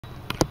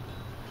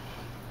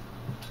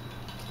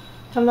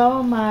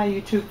Hello my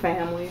YouTube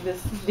family,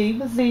 this is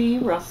Diva Z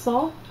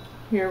Russell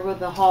here with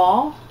the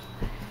haul.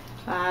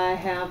 I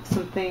have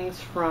some things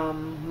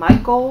from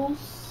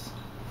Michaels,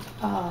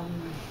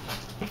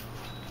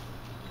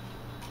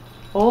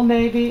 Old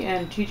Navy,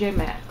 and TJ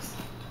Maxx.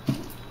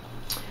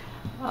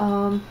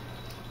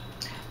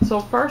 So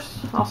first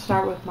I'll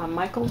start with my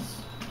Michaels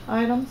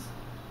items.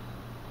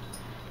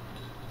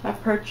 I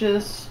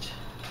purchased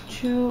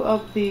 2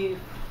 of the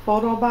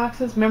photo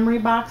boxes, memory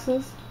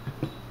boxes,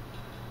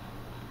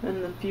 in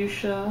the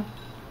fuchsia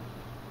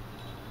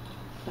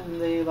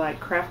and the like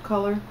craft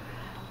color.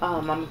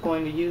 I'm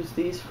going to use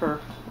these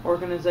for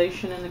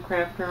organization in the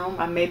craft room.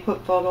 I may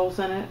put photos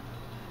in it.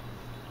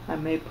 I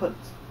may put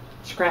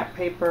scrap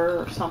paper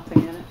or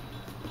something in it.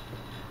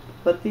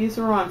 But these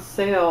are on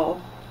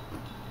sale,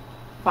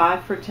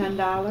 5 for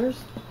 $10.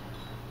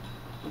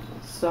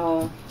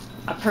 So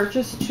I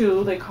purchased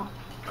 2. They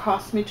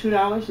cost me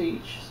 $2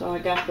 each. So I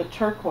got the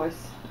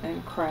turquoise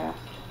and craft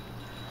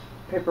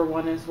paper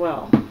one as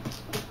well.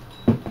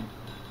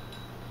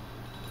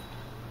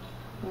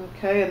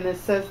 Okay, and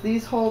this says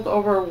these hold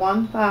over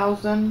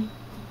 1,000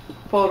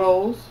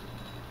 photos,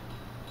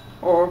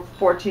 or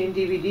 14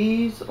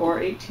 DVDs,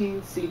 or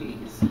 18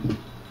 CDs.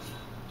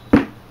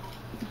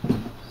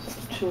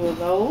 2 of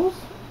those.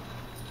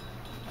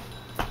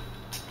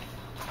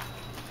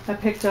 I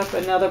picked up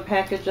another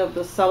package of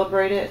the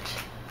Celebrate It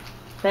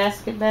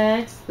basket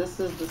bags. This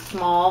is the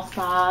small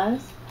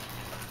size,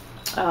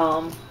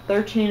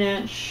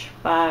 13-inch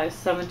by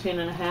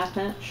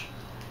 17.5-inch.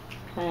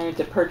 I had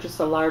to purchase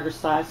a larger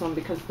size one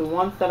because the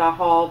ones that I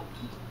hauled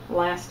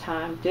last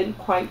time didn't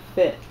quite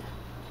fit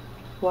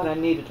what I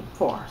needed them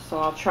for. So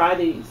I'll try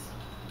these.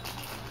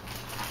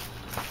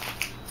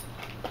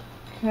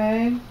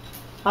 Okay,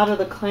 out of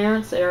the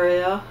clearance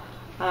area,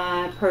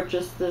 I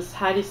purchased this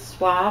Heidi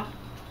Swapp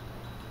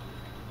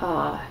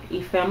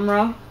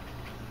ephemera.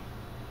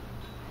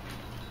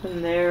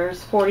 And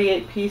there's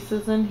 48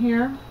 pieces in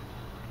here.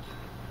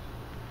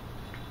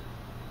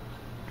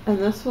 And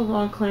this was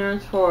on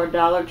clearance for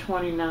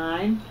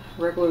 $1.29,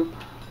 regular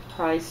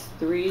price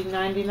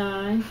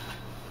 $3.99.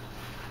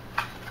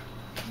 Let's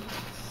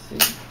see,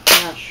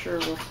 I'm not sure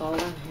what's all in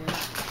here.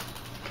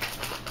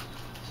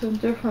 Some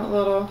different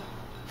little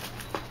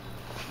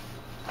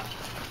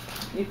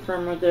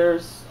ephemera.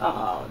 There's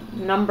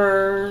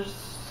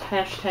numbers,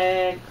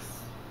 hashtags. It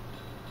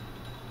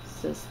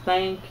says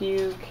thank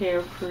you,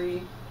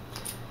 carefree.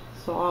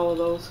 So all of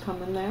those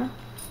come in there.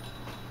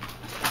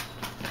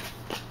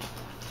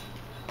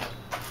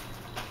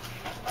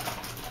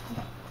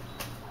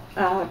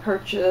 I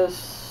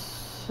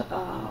purchased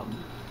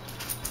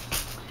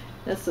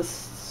it's a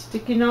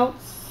sticky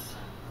notes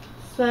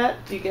set.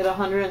 You get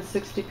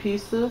 160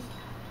 pieces,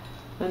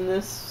 and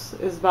this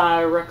is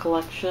by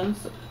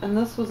Recollections, and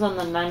this was in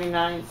the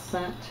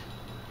 99-cent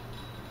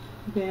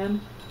bin.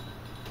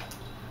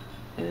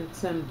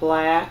 It's in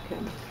black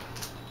and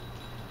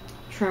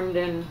trimmed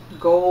in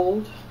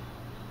gold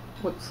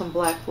with some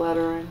black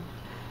lettering,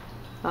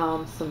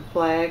 some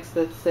flags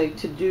that say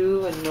to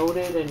do and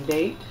noted and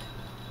date.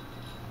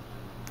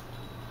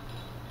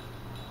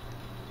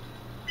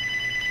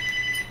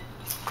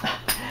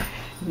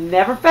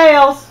 Never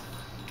fails.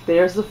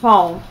 There's the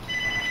phone.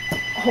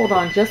 Hold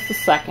on just a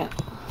second.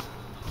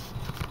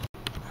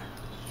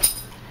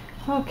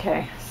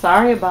 Okay,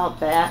 sorry about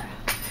that.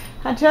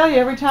 I tell you,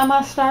 every time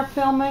I start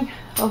filming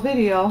a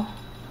video,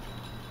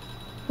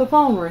 the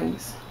phone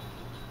rings.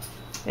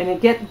 And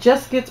it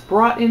just gets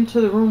brought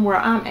into the room where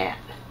I'm at.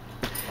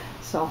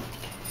 So,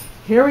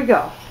 here we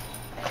go.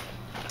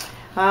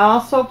 I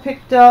also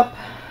picked up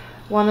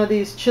one of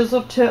these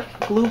chisel tip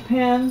glue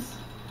pens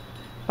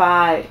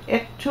by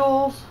Ick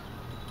Tools.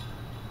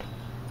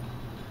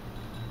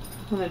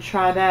 I'm going to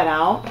try that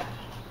out.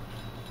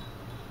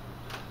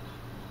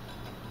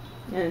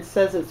 And it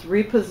says it's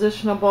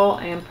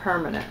repositionable and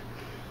permanent.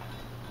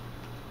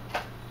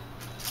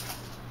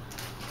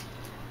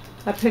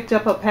 I picked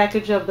up a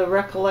package of the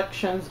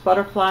Recollections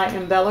butterfly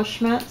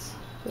embellishments.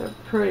 They're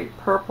pretty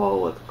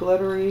purple with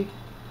glittery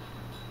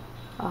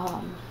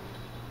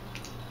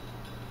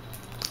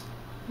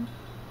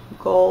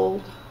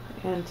gold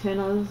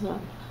antennas.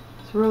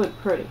 It's really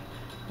pretty.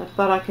 I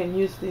thought I can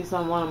use these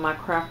on one of my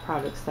craft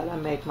projects that I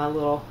make, my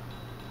little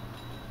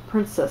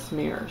princess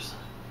mirrors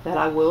that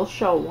I will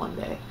show one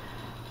day.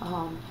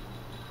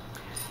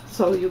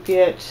 So you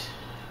get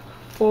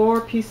 4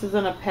 pieces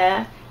in a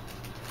pack,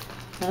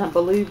 and I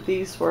believe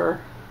these were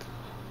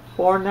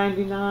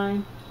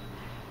 $4.99.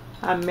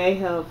 I may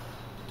have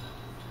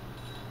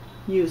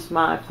used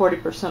my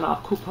 40%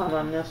 off coupon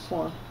on this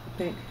one. I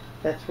think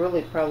that's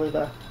really probably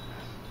the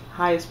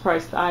highest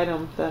priced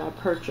item that I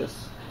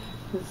purchased.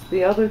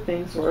 The other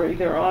things were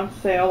either on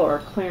sale or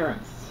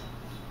clearance.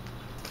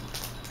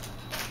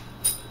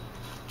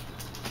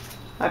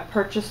 I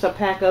purchased a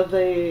pack of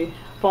the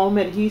foam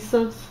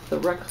adhesives, the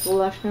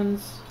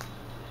Recollections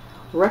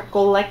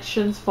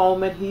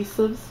foam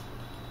adhesives.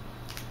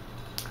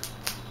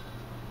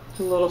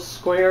 A little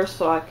square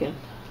so I can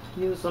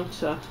use them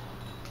to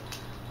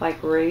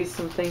like raise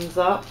some things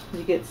up.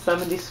 You get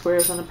 70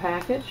 squares in a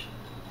package.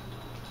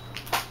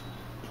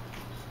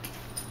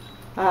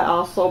 I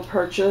also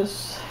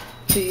purchased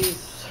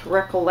these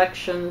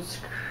Recollections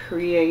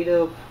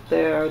Creative.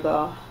 They're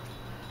the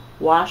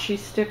washi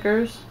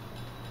stickers.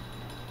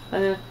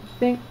 And I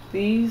think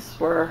these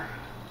were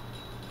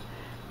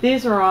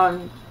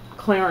on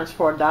clearance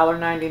for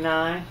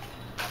 $1.99.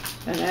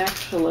 And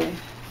actually,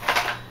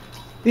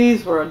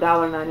 these were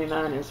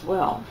 $1.99 as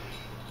well.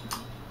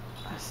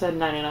 I said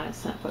 99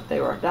 cents, but they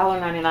were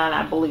 $1.99,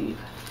 I believe.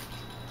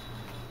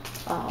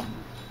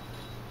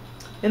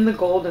 In the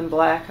gold and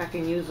black. I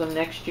can use them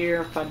next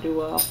year if I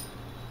do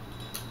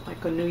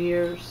like a New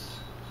Year's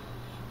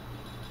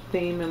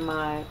theme in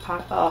my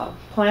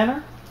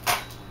planner.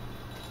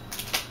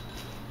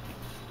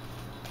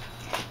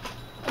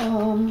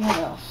 What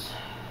else?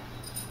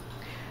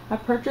 I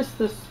purchased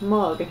this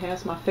mug. It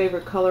has my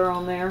favorite color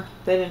on there.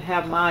 They didn't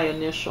have my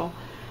initial,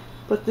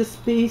 but this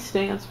B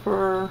stands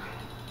for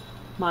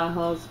my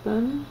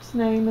husband's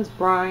name is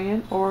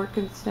Brian, or it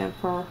can stand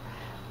for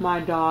my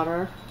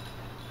daughter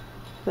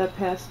that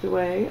passed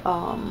away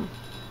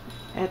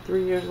at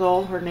 3 years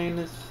old. Her name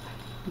is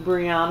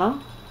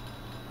Brianna.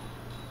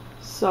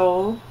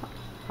 So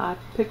I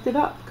picked it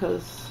up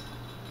because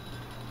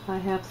I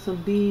have some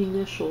B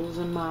initials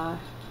in my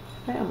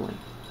family.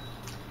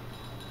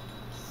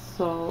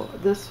 So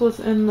this was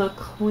in the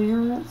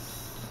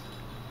clearance,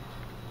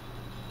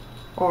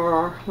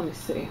 or let me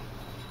see.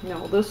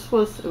 No, it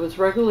was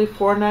regularly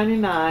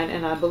 $4.99,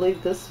 and I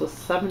believe this was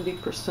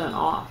 70%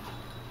 off.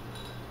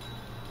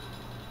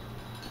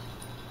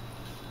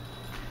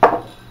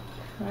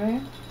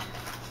 Okay.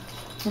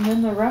 And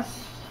then the rest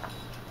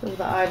of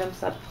the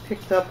items I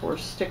picked up were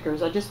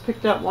stickers. I just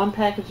picked up one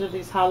package of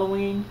these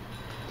Halloween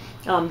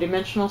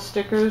dimensional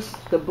stickers,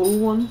 the Boo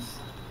ones.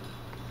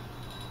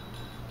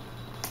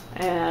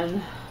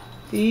 And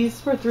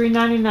these were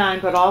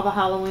 $3.99, but all the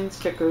Halloween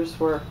stickers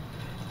were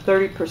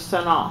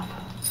 30% off.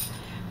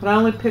 But I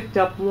only picked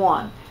up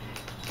one.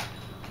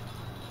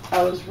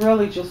 I was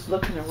really just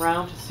looking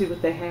around to see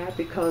what they had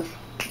because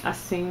I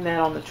seen that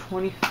on the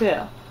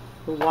 25th,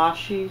 the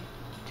washi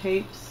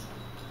tapes,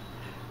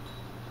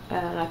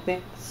 and I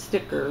think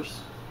stickers,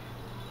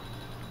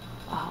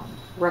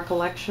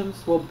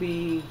 Recollections will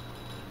be,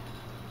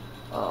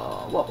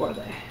 what were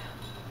they?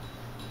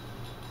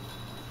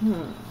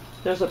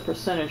 There's a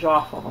percentage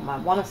off of them. I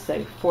want to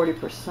say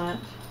 40%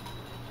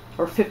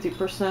 or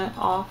 50%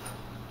 off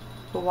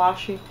the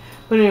washi.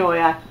 But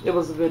anyway, it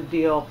was a good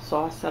deal,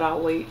 so I said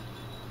I'll wait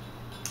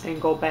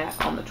and go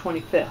back on the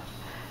 25th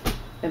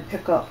and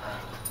pick up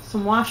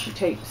some washi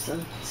tapes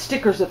and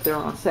stickers if they're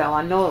on sale.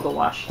 I know the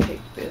washi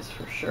tape is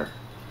for sure.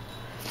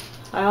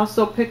 I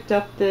also picked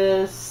up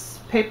this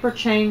paper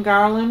chain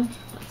garland.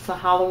 It's a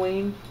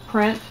Halloween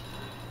print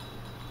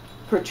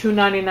for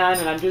 $2.99,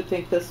 and I do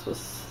think this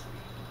was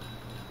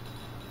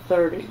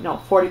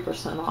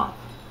 40% off.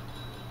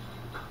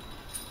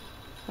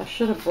 I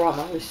should have brought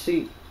my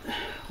receipt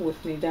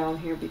with me down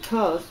here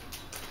because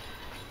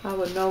I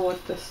would know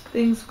what this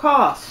things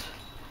cost.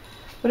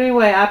 But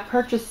anyway, I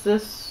purchased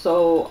this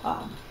so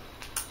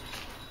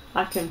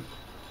I can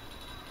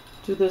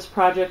do this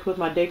project with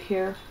my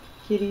daycare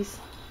kitties.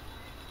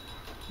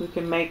 We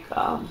can make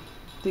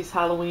these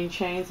Halloween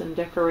chains and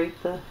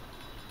decorate the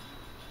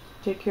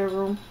daycare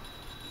room.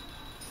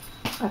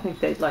 I think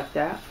they'd like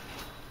that.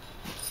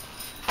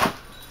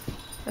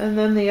 And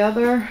then the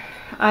other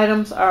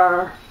items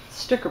are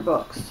sticker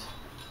books.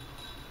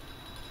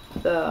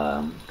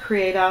 The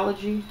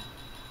Creatology.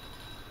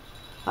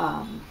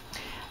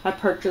 I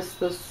purchased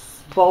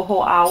this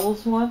Boho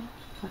Owls one.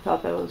 I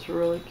thought that was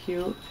really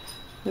cute.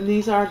 And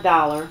these are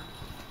 $1.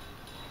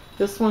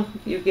 This one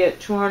you get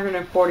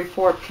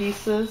 244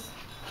 pieces.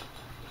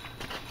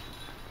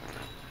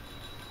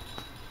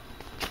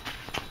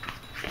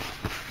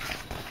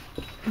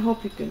 I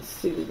hope you can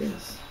see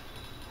this.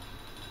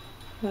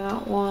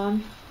 That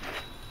one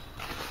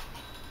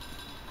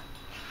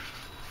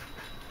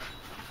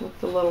with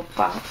the little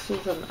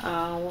foxes and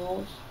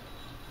owls.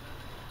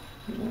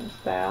 And there's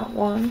that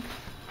one.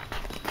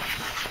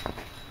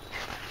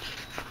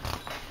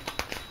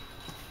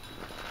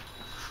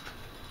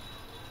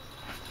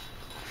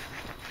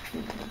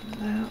 And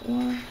that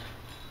one.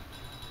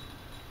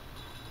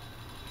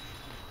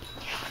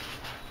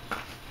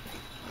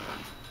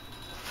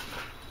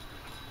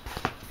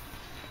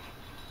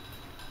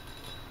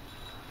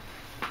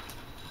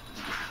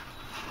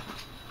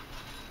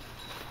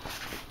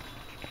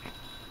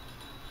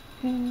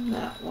 And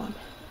that one.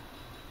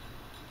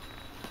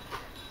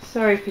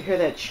 Sorry if you hear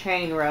that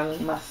chain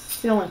rattling. My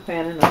ceiling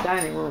fan in the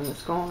dining room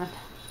is going.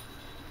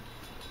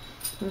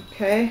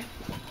 Okay.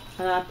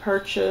 And I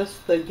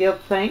purchased the Give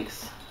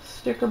Thanks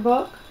sticker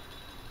book.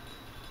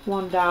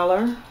 $1.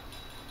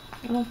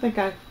 I don't think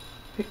I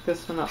picked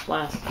this one up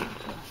last time.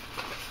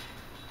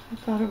 I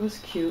thought it was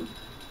cute.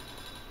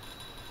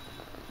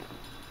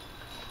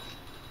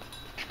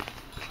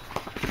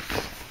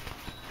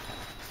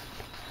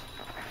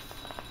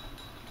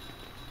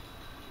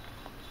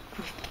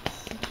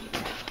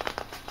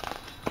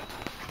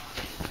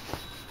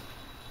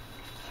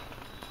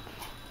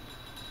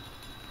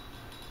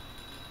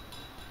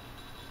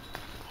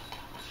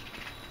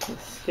 The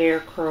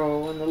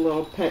Scarecrow and the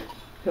little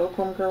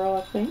Pilgrim Girl,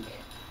 I think.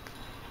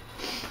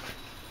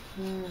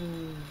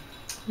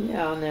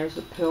 Yeah, and there's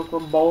a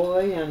Pilgrim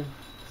Boy and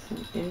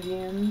some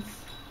Indians.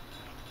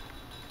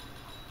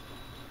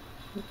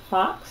 A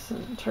fox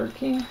and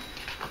turkey.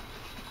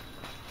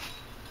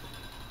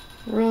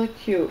 Really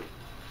cute.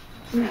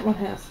 That one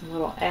has some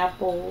little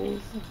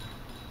apples.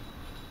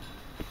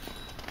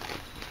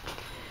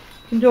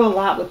 You can do a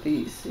lot with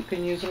these. You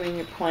can use them in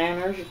your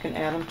planners. You can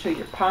add them to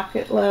your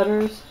pocket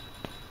letters.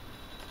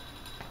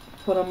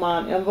 Put them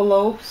on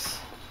envelopes.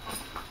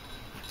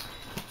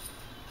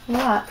 A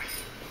lot.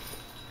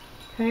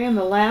 Okay, and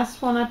the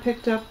last one I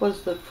picked up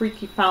was the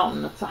Freaky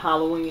Fountain. It's a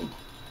Halloween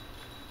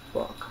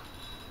book.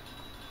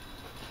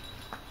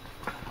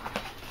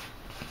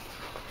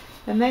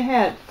 And they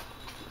had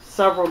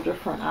several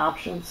different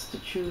options to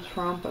choose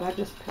from, but I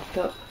just picked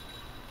up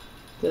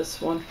this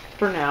one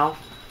for now.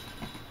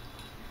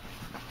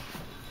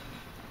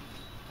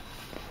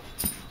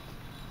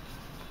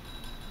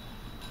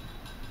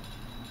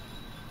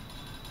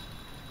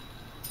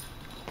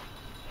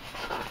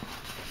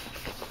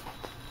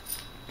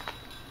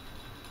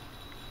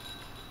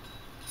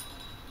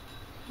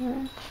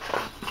 Okay.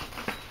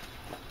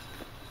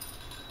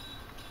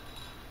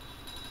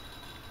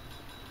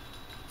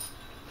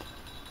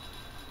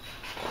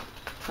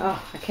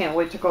 Oh, I can't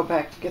wait to go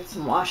back to get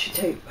some washi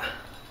tape.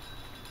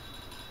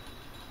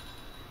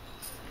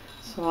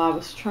 So I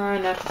was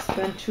trying not to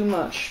spend too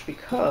much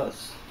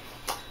because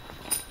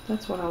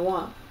that's what I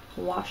want,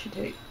 washi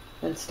tape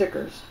and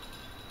stickers.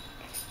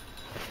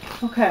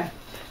 Okay,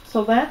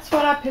 so that's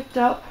what I picked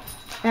up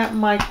at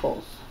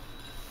Michael's.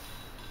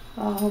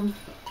 Now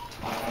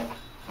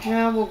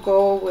we'll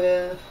go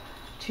with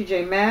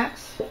TJ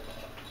Maxx.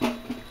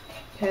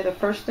 Okay, the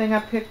first thing I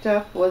picked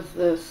up was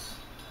this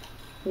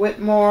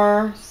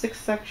Whitmore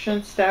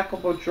 6-section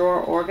stackable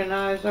drawer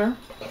organizer.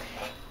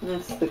 And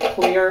it's the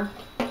clear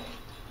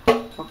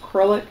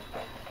acrylic.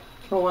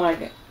 But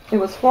when it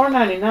was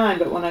 $4.99,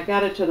 but when I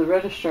got it to the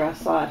register, I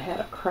saw it had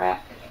a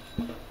crack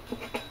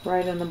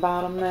right in the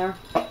bottom there.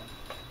 I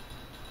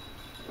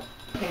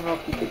don't know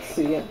if you could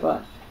see it,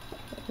 but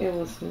it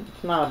was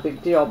not a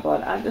big deal.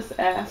 But I just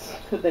asked,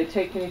 could they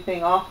take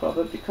anything off of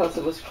it because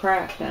it was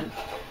cracked, and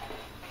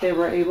they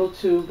were able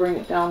to bring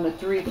it down to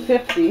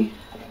 $3.50,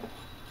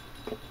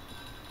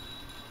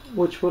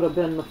 which would have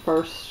been the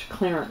first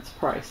clearance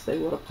price they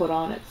would have put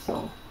on it.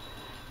 So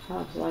I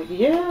was like,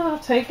 yeah, I'll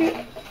take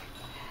it.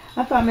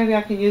 I thought maybe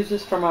I could use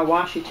this for my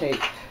washi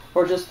tape,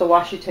 or just the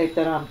washi tape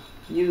that I'm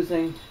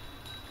using,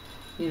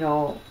 you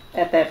know,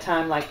 at that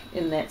time, like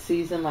in that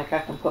season. Like I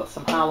can put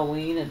some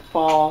Halloween and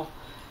fall,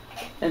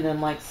 and then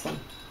like some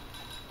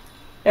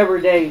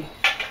everyday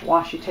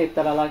washi tape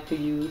that I like to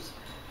use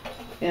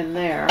in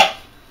there.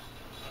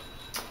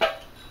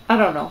 I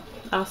don't know,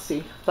 I'll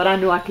see, but I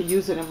knew I could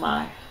use it in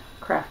my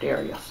craft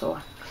area, so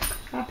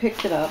I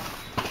picked it up.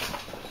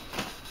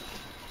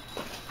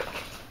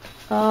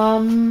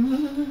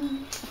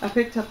 I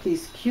picked up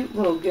these cute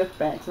little gift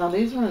bags. Now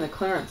these are in the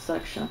clearance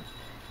section.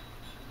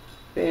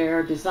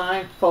 They're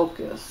Design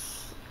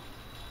Focus,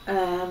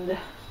 and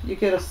you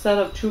get a set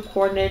of 2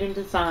 coordinating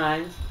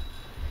designs.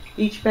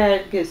 Each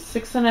bag is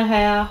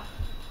 6.5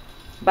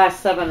 by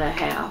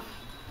 7.5,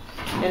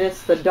 and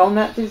it's the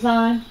donut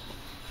design.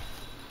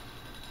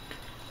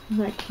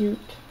 Isn't that cute?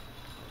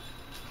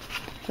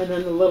 And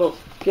then the little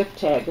gift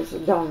tag is a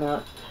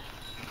donut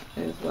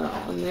as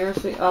well. And there's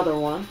the other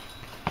one.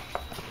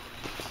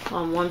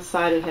 On one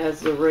side it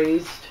has the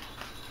raised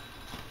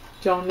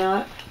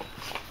donut,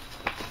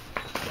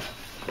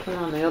 and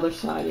on the other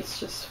side it's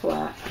just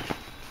flat.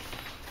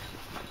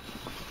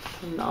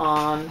 And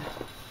on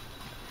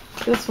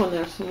this one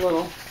there's some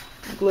little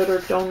glitter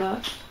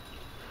donuts.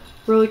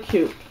 Really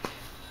cute.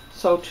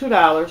 So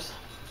 $2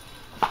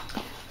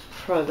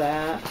 for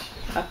that.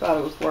 I thought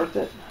it was worth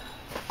it.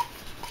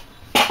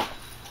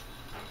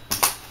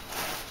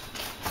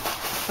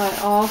 I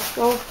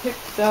also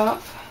picked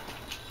up,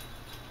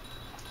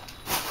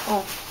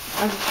 I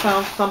just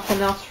found something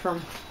else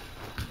from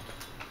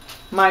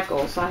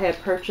Michael's. I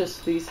had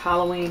purchased these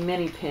Halloween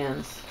mini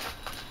pins,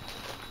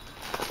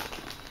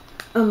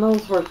 and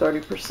those were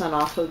 30%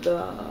 off of the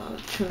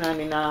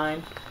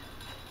 $2.99.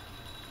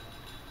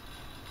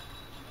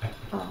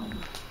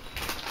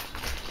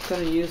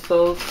 Going to use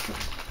those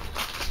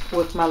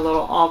with my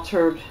little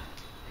altered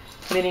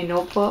mini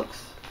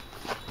notebooks.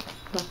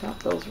 I thought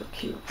those were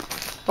cute.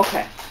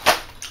 Okay,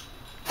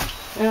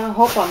 and I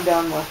hope I'm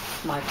done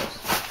with Michael's.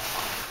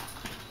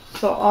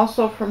 So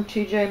also from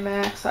TJ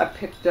Maxx, I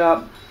picked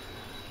up,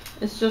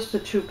 it's just a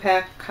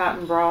 2-pack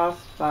cotton bras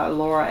by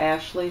Laura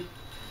Ashley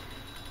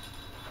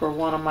for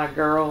one of my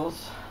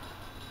girls.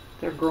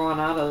 They're growing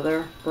out of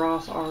their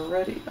bras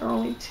already. They're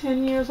only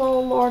 10 years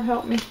old, Lord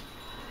help me.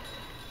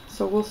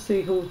 So we'll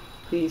see who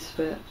these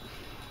fit.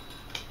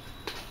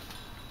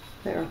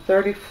 They're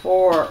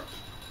 34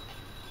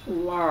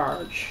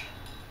 large.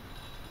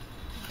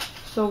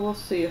 So we'll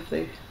see if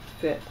they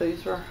fit.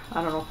 These were,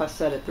 I don't know if I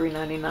said it,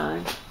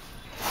 $3.99.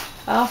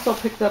 I also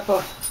picked up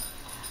a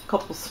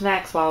couple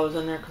snacks while I was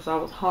in there because I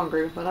was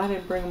hungry, but I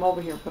didn't bring them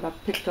over here. But I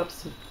picked up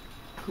some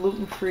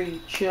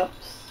gluten-free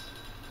chips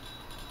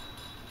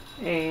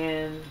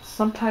and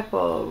some type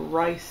of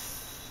rice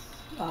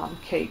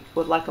cake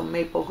with like a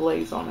maple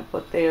glaze on it,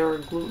 but they're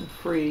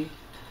gluten-free,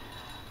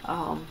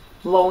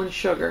 low in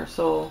sugar,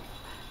 so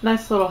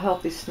nice little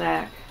healthy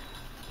snack.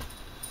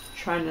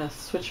 Trying to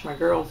switch my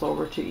girls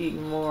over to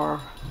eating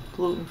more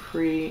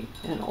gluten-free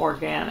and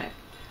organic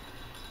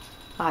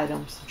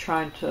items. I'm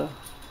trying to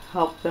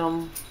help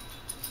them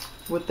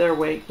with their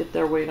weight, get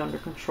their weight under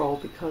control,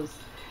 because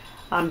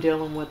I'm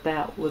dealing with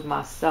that with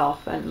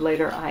myself. And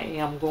later I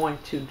am going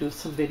to do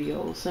some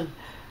videos and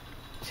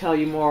tell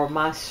you more of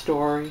my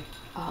story,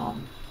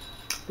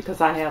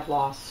 because I have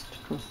lost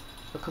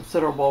a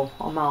considerable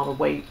amount of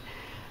weight.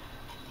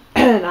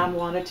 And I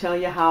want to tell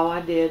you how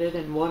I did it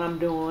and what I'm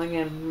doing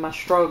and my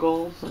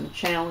struggles and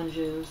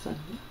challenges and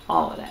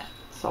all of that.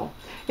 So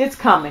it's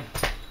coming.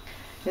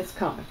 It's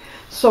coming.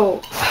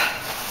 So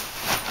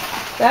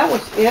that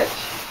was it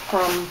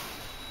from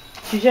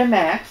TJ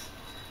Maxx.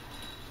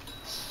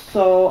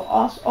 So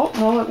also, oh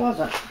no, it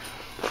wasn't.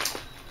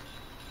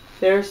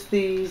 There's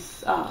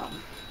these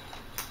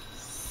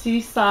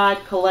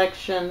Seaside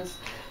Collections.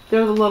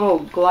 They're the little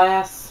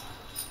glass,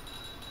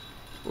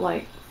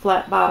 like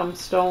flat bottom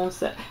stones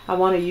that I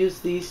want to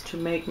use these to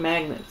make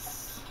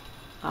magnets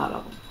out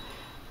of them.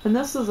 And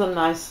this is a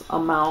nice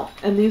amount,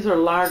 and these are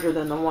larger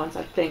than the ones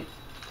I think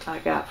I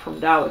got from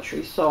Dollar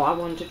Tree, so I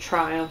wanted to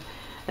try them.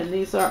 And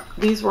these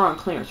were on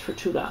clearance for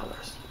 $2.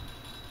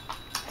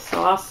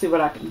 So I'll see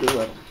what I can do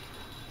with them.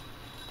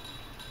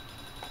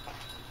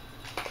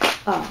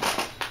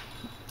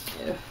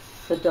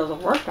 If it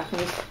doesn't work, I can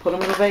just put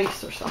them in a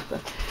vase or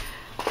something.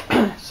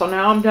 So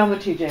now I'm done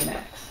with TJ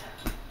Maxx.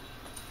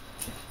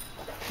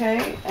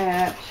 Okay,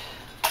 at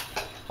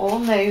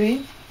Old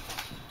Navy,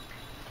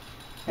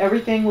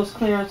 everything was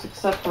clearance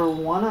except for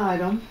one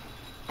item,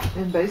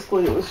 and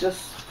basically it was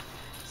just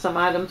some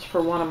items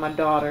for one of my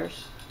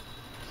daughters.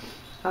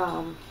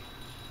 I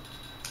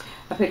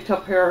picked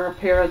up a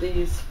pair of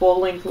these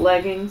full-length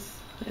leggings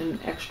in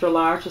extra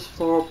large, this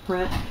floral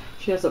print.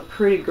 She has a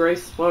pretty gray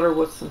sweater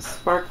with some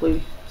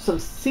sparkly, some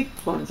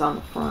sequins on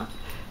the front,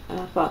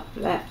 and I thought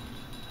that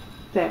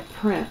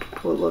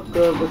print would look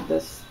good with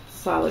this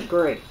solid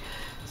gray.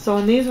 So,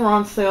 and these were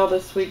on sale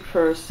this week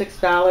for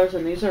 $6,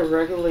 and these are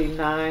regularly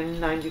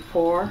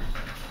 $9.94.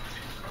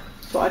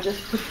 So I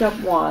just picked up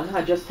one.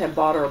 I just had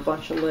bought her a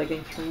bunch of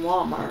leggings from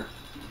Walmart.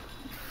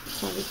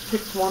 So I just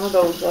picked one of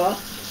those up.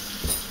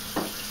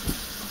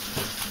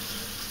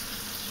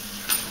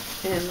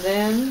 And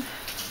then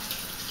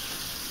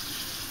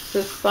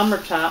this summer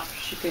top,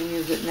 she can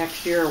use it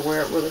next year or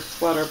wear it with a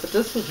sweater. But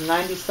this was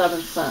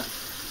 97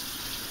 cents.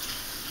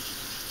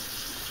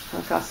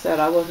 Like I said,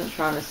 I wasn't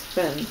trying to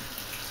spend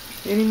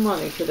any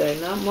money today,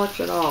 not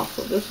much at all.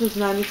 So this was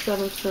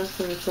 97 cents,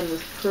 and it's in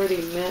this pretty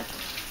mint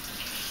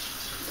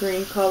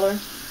green color.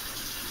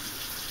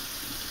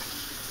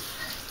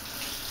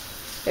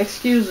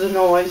 Excuse the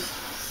noise.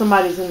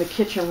 Somebody's in the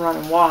kitchen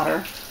running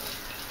water.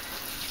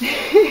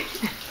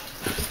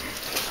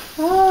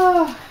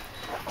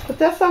 But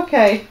that's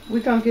okay.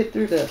 We're going to get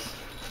through this.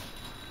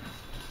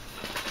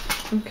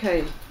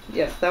 Okay,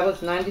 yes, that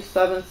was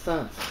 97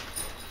 cents.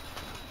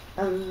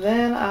 And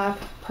then I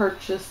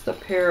purchased a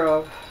pair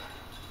of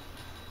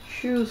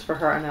shoes for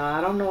her. Now,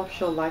 I don't know if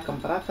she'll like them,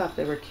 but I thought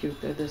they were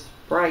cute. They're this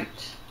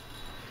bright,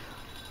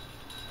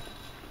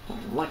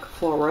 like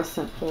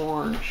fluorescent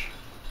orange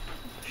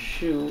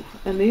shoe.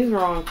 And these are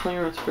on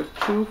clearance for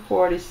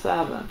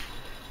 $2.47.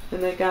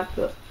 And they got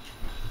the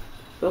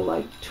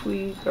like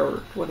tweed,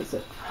 or what is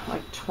it,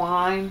 like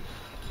twine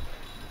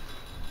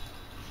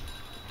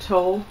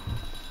toe,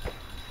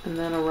 and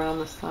then around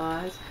the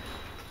sides.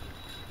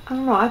 I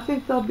don't know, I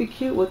think they'll be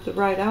cute with the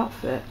right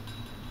outfit.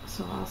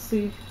 So I'll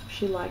see if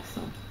she likes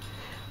them.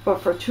 But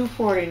for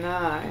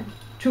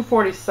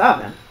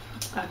 $2.47,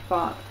 I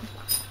thought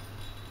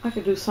I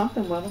could do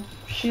something with them.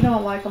 If she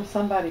don't like them,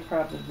 somebody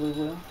probably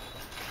will.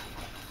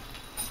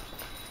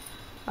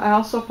 I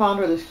also found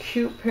her this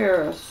cute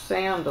pair of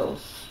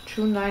sandals.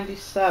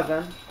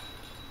 $2.97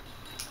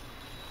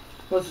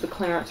 was the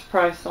clearance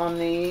price on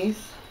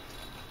these.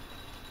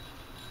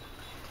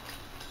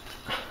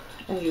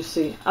 As you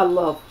see, I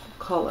love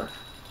color.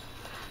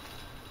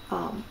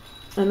 And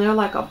they're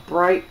like a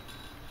bright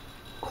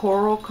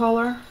coral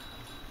color.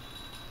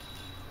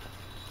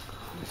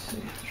 Let me see,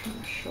 I'm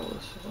trying to show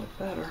this a little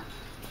better.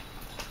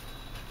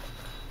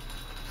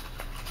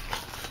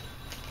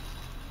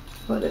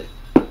 But it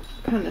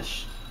kind of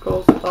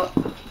goes up.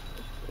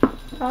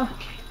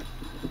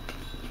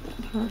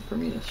 Hard for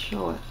me to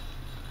show it.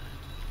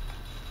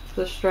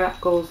 The strap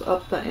goes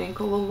up the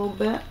ankle a little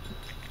bit.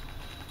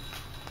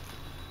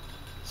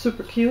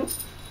 Super cute.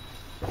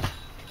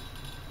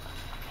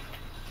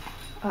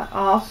 I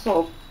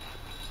also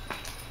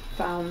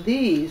found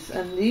these,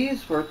 and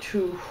these were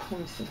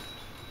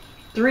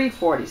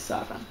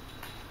 $3.47.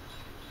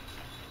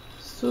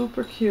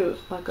 Super cute,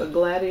 like a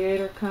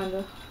gladiator kind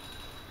of.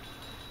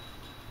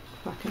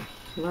 If I can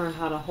learn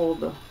how to hold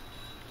the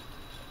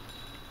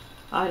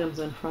items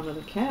in front of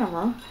the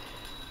camera.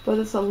 But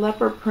it's a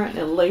leopard print.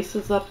 It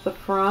laces up the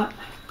front,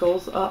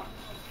 goes up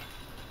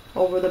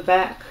over the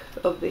back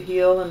of the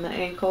heel and the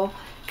ankle,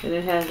 and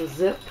it has a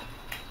zip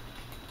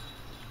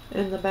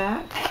in the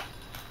back.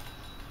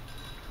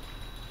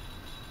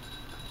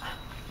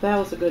 That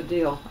was a good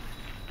deal.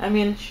 I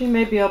mean, she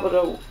may be able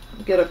to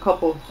get a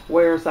couple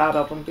wears out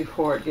of them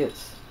before it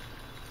gets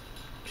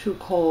too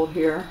cold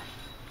here.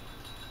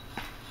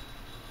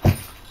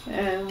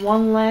 And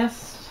one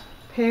last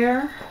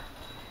pair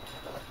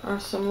are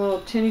some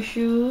little tennis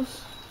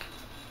shoes,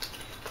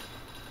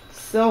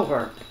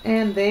 silver,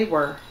 and they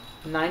were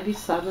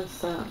 97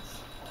 cents.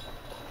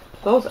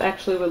 Those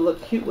actually would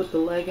look cute with the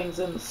leggings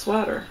and the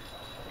sweater.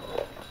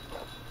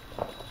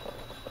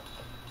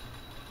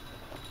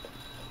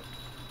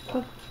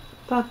 But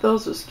thought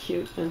those was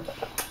cute. And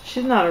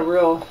she's not a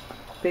real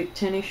big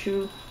tennis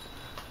shoe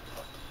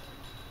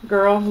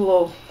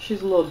girl.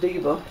 She's a little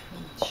diva.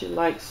 She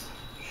likes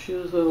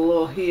shoes with a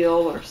little heel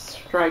or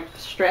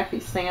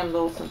strappy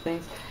sandals and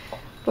things.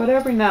 But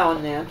every now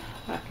and then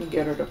I can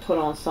get her to put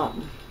on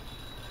something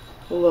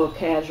a little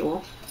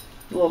casual,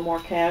 a little more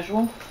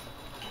casual.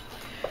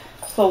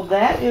 So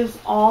that is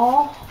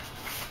all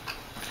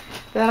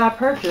that I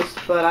purchased.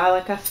 But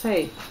like I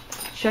say,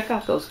 check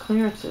out those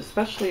clearances,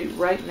 especially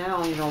right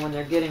now, you know, when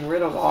they're getting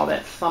rid of all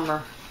that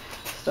summer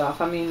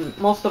stuff. I mean,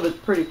 most of it's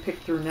pretty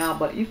picked through now,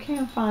 but you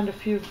can find a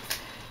few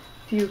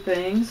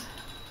things.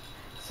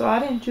 So I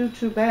didn't do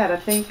too bad. I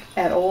think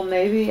at Old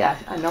Navy,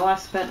 I know I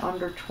spent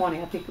under 20.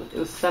 I think it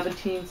was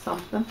 17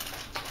 something.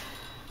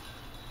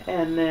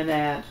 And then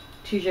at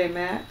TJ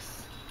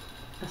Maxx,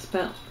 I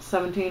spent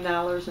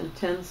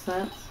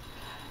 $17.10.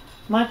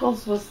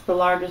 Michael's was the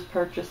largest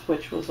purchase,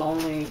 which was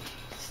only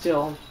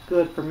still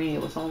good for me.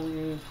 It was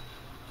only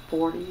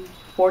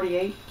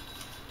 48.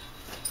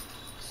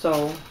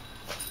 So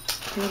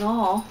in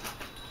all,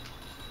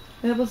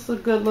 it was a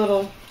good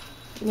little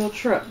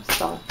trip.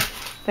 So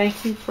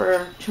thank you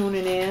for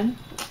tuning in.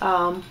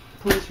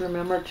 Please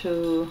remember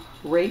to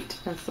rate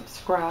and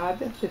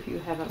subscribe if you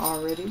haven't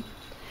already.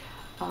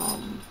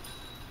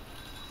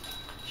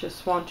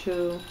 Just want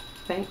to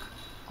thank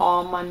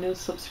all my new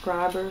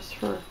subscribers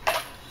for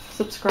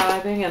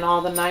subscribing and all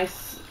the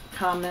nice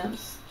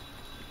comments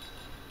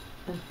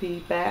and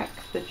feedback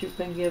that you've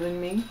been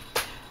giving me.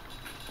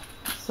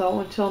 So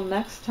until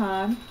next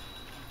time,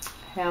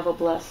 have a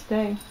blessed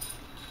day.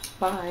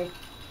 Bye.